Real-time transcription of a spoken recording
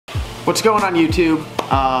What's going on YouTube?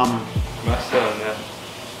 My son, man.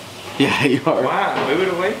 Yeah, you are. Wow, move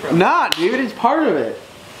it away from me. Nah, dude, it's part of it.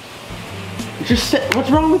 Just sit, what's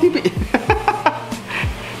wrong with you?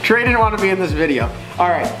 Trey didn't want to be in this video. All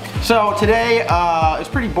right, so today it's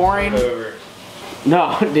pretty boring. Start over.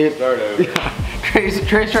 No, dude. Start over. Trey's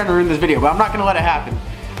trying to ruin this video, but I'm not gonna let it happen.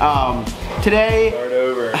 Today. Start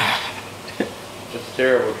over. It's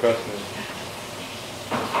terrible, trust me.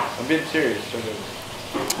 I'm being serious. Start over.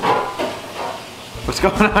 What's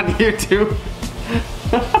going on YouTube?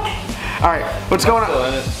 Alright, what's going still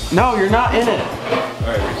on? In it. No, you're not in it.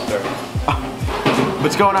 Alright, restart.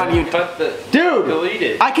 What's going on YouTube? Cut the... Dude! Delete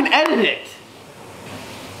it. I can edit it!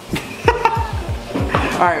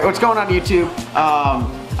 Alright, what's going on YouTube?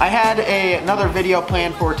 I had another video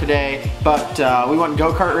planned for today, but we went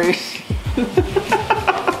go-kart racing.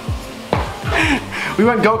 We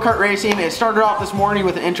went go-kart racing. It started off this morning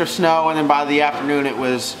with an inch of snow, and then by the afternoon it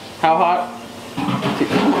was, how hot?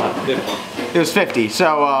 50. It was 50.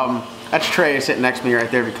 So that's Trey sitting next to me right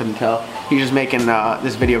there, if you couldn't tell. He's just making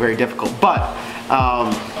this video very difficult. But,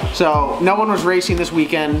 so no one was racing this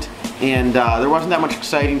weekend, and there wasn't that much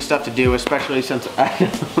exciting stuff to do, especially since I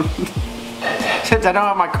don't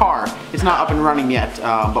have my car. It's not up and running yet,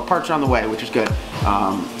 but parts are on the way, which is good.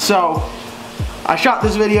 So I shot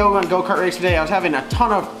this video on go-kart race today. I was having a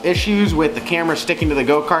ton of issues with the camera sticking to the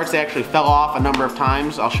go-karts. They actually fell off a number of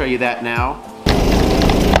times. I'll show you that now.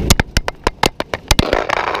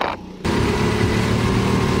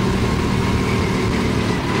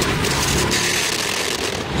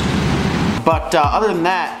 But other than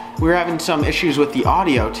that, we were having some issues with the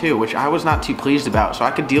audio too, which I was not too pleased about. So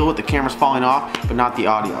I could deal with the cameras falling off, but not the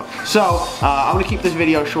audio. So I'm gonna keep this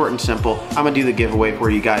video short and simple. I'm gonna do the giveaway for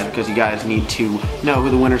you guys because you guys need to know who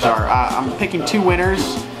the winners are. I'm picking two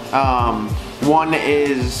winners. One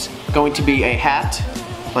is going to be a hat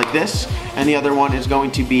like this, and the other one is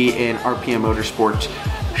going to be an RPM Motorsports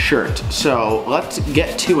shirt. So let's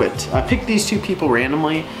get to it. I picked these two people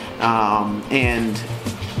randomly, and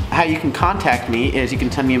how you can contact me is you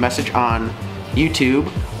can send me a message on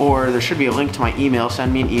YouTube, or there should be a link to my email.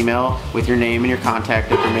 Send me an email with your name and your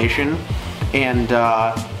contact information and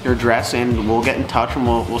your address, and we'll get in touch and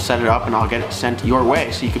we'll set it up, and I'll get it sent your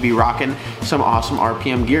way so you could be rocking some awesome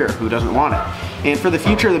RPM gear. Who doesn't want it? And for the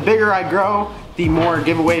future, the bigger I grow, the more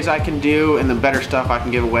giveaways I can do and the better stuff I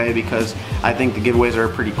can give away, because I think the giveaways are a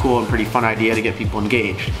pretty cool and pretty fun idea to get people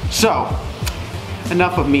engaged. So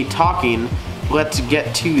enough of me talking. Let's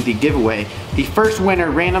get to the giveaway. The first winner,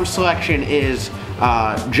 random selection, is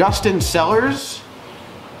Justin Sellers.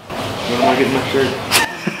 When am I getting my shirt?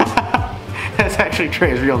 That's actually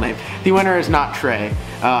Trey's real name. The winner is not Trey.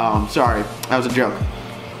 Sorry, that was a joke.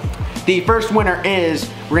 The first winner is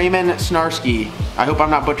Raymond Snarski. I hope I'm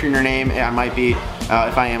not butchering your name. I might be.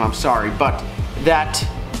 If I am, I'm sorry. But that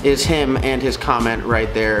is him and his comment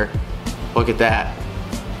right there. Look at that.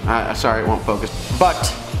 Sorry, it won't focus.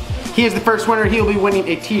 But he is the first winner. He'll be winning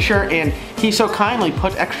a t-shirt, and he so kindly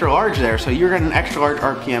put extra large there, so you're getting an extra large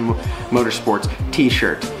RPM Motorsports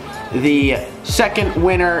t-shirt. The second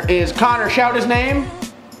winner is Connor. Shout his name.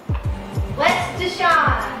 Wes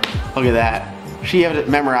Duchon. Look at that. She has it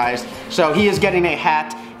memorized. So he is getting a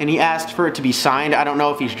hat, and he asked for it to be signed. I don't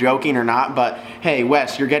know if he's joking or not, but hey,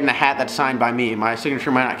 Wes, you're getting a hat that's signed by me. My signature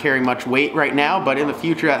might not carry much weight right now, but in the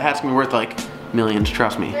future, that hat's gonna be worth like millions,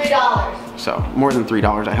 trust me. $3. So, more than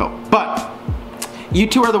 $3, I hope. But, you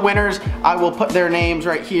two are the winners. I will put their names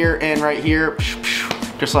right here and right here,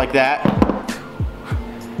 just like that.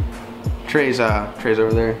 Trey's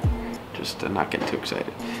over there, just not getting too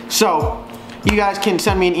excited. So, you guys can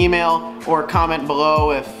send me an email or comment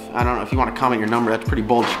below if, I don't know, if you want to comment your number. That's a pretty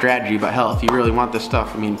bold strategy, but hell, if you really want this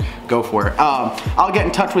stuff, I mean, go for it. I'll get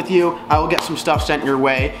in touch with you. I will get some stuff sent your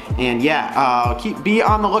way, and yeah, be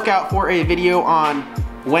on the lookout for a video on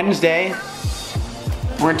Wednesday.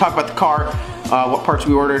 We're gonna talk about the car, what parts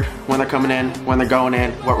we ordered, when they're coming in, when they're going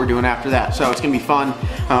in, what we're doing after that. So it's gonna be fun.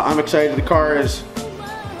 I'm excited. The car is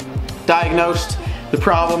diagnosed. The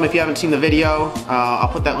problem, if you haven't seen the video, I'll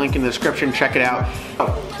put that link in the description, check it out.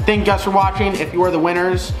 Thank you guys for watching. If you are the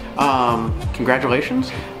winners,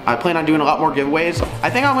 congratulations. I plan on doing a lot more giveaways. I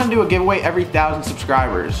think I'm gonna do a giveaway every 1,000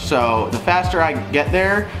 subscribers. So the faster I get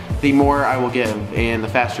there, the more I will give, and the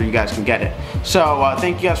faster you guys can get it. So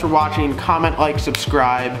thank you guys for watching. Comment, like,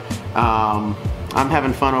 subscribe. I'm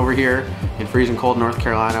having fun over here in freezing cold North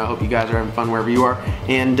Carolina. I hope you guys are having fun wherever you are.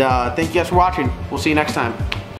 And thank you guys for watching. We'll see you next time.